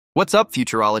What's up,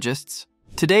 futurologists?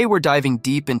 Today we're diving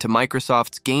deep into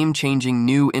Microsoft's game-changing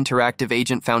new interactive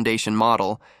agent foundation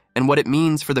model and what it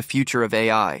means for the future of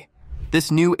AI.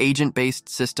 This new agent-based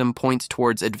system points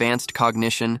towards advanced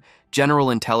cognition, general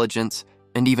intelligence,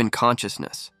 and even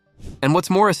consciousness. And what's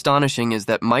more astonishing is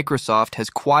that Microsoft has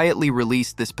quietly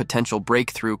released this potential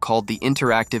breakthrough called the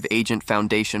Interactive Agent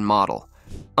Foundation model.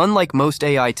 Unlike most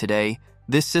AI today,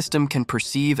 this system can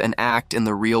perceive and act in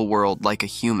the real world like a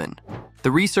human.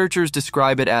 The researchers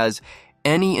describe it as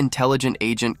any intelligent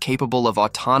agent capable of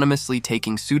autonomously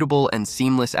taking suitable and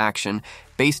seamless action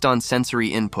based on sensory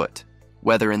input,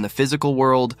 whether in the physical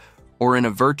world or in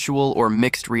a virtual or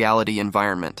mixed reality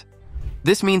environment.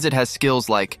 This means it has skills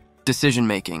like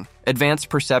decision-making, advanced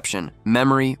perception,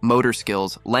 memory, motor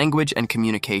skills, language, and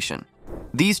communication.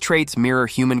 These traits mirror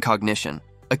human cognition,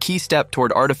 a key step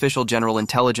toward artificial general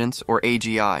intelligence, or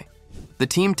AGI. The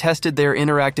team tested their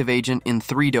interactive agent in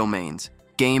 3 domains: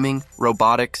 gaming,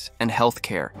 robotics, and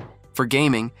healthcare. For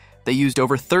gaming, they used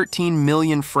over 13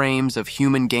 million frames of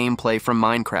human gameplay from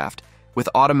Minecraft, with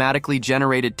automatically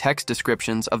generated text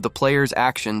descriptions of the player's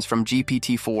actions from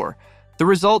GPT-4. The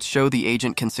results show the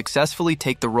agent can successfully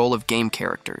take the role of game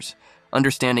characters,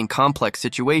 understanding complex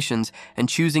situations and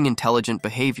choosing intelligent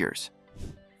behaviors.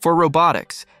 For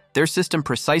robotics, their system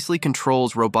precisely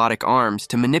controls robotic arms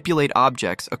to manipulate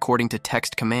objects according to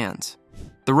text commands.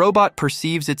 The robot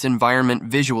perceives its environment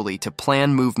visually to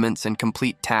plan movements and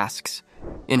complete tasks.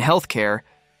 In healthcare,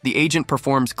 the agent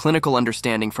performs clinical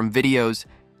understanding from videos,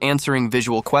 answering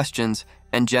visual questions,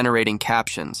 and generating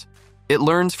captions. It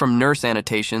learns from nurse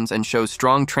annotations and shows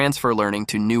strong transfer learning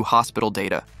to new hospital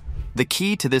data. The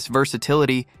key to this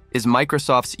versatility is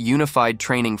Microsoft's unified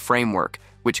training framework,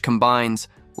 which combines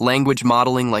language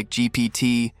modeling like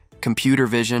GPT, computer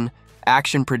vision,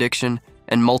 action prediction,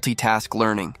 and multitask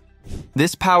learning.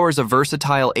 This powers a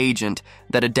versatile agent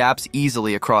that adapts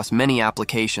easily across many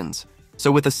applications.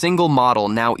 So with a single model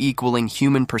now equaling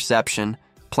human perception,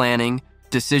 planning,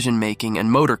 decision-making,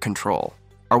 and motor control,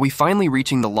 are we finally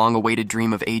reaching the long-awaited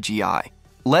dream of AGI?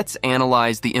 Let's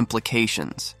analyze the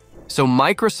implications. So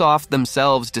Microsoft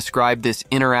themselves described this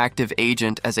interactive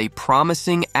agent as a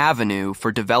promising avenue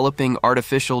for developing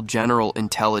artificial general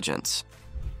intelligence.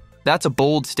 That's a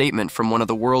bold statement from one of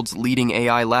the world's leading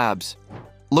AI labs.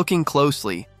 Looking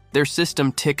closely, their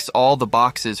system ticks all the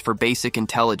boxes for basic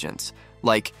intelligence,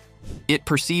 like it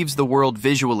perceives the world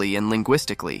visually and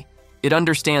linguistically, it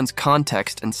understands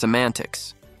context and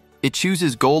semantics, it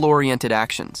chooses goal-oriented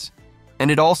actions,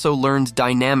 and it also learns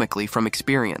dynamically from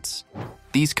experience.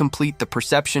 These complete the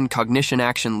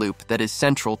perception-cognition-action loop that is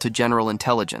central to general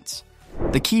intelligence.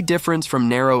 The key difference from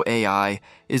narrow AI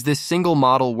is this single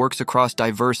model works across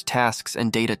diverse tasks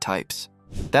and data types.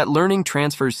 That learning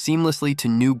transfers seamlessly to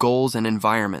new goals and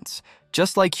environments,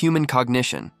 just like human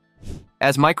cognition.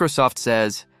 As Microsoft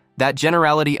says, that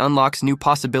generality unlocks new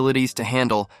possibilities to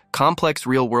handle complex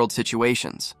real-world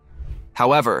situations.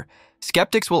 However,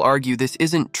 skeptics will argue this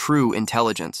isn't true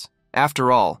intelligence.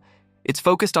 After all, it's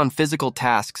focused on physical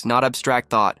tasks, not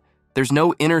abstract thought. There's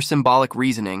no inner symbolic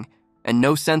reasoning, and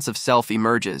no sense of self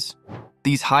emerges.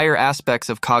 These higher aspects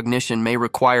of cognition may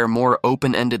require more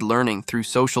open-ended learning through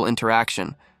social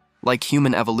interaction, like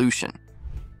human evolution.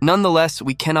 Nonetheless,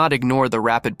 we cannot ignore the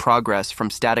rapid progress from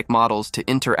static models to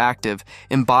interactive,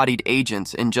 embodied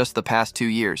agents in just the past 2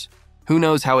 years. Who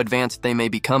knows how advanced they may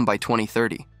become by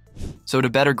 2030? So to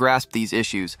better grasp these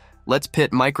issues, let's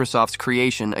pit Microsoft's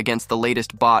creation against the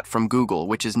latest bot from Google,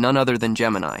 which is none other than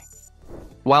Gemini.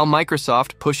 While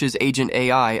Microsoft pushes Agent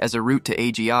AI as a route to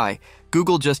AGI,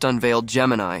 Google just unveiled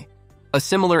Gemini, a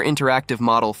similar interactive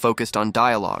model focused on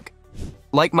dialogue.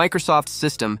 Like Microsoft's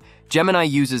system, Gemini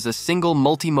uses a single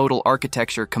multimodal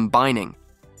architecture combining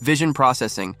vision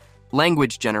processing,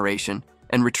 language generation,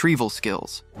 and retrieval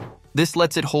skills. This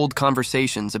lets it hold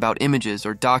conversations about images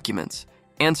or documents,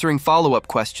 answering follow-up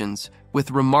questions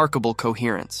with remarkable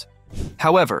coherence.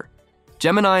 However,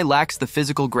 Gemini lacks the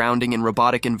physical grounding in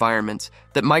robotic environments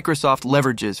that Microsoft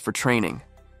leverages for training.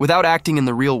 Without acting in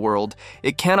the real world,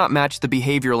 it cannot match the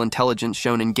behavioral intelligence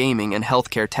shown in gaming and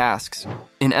healthcare tasks.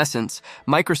 In essence,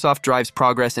 Microsoft drives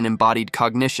progress in embodied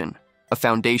cognition, a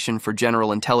foundation for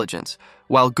general intelligence,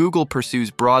 while Google pursues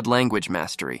broad language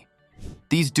mastery.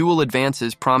 These dual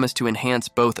advances promise to enhance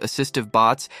both assistive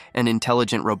bots and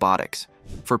intelligent robotics.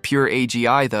 For pure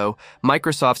AGI, though,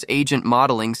 Microsoft's agent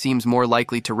modeling seems more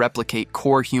likely to replicate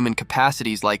core human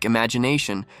capacities like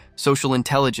imagination, social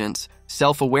intelligence,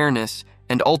 self-awareness,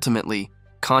 and ultimately,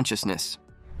 consciousness.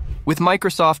 With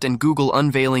Microsoft and Google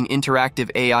unveiling interactive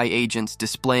AI agents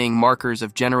displaying markers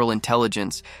of general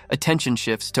intelligence, attention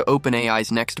shifts to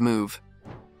OpenAI's next move.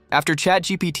 After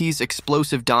ChatGPT's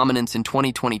explosive dominance in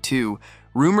 2022,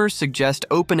 rumors suggest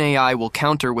OpenAI will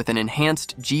counter with an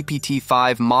enhanced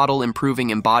GPT-5 model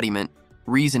improving embodiment,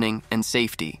 reasoning, and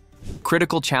safety.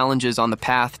 Critical challenges on the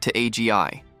path to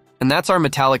AGI. And that's our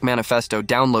Metallic Manifesto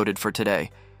downloaded for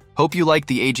today. Hope you like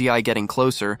the AGI getting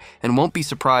closer and won't be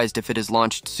surprised if it is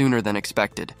launched sooner than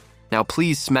expected. Now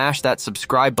please smash that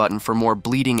subscribe button for more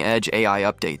bleeding edge AI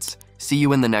updates. See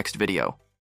you in the next video.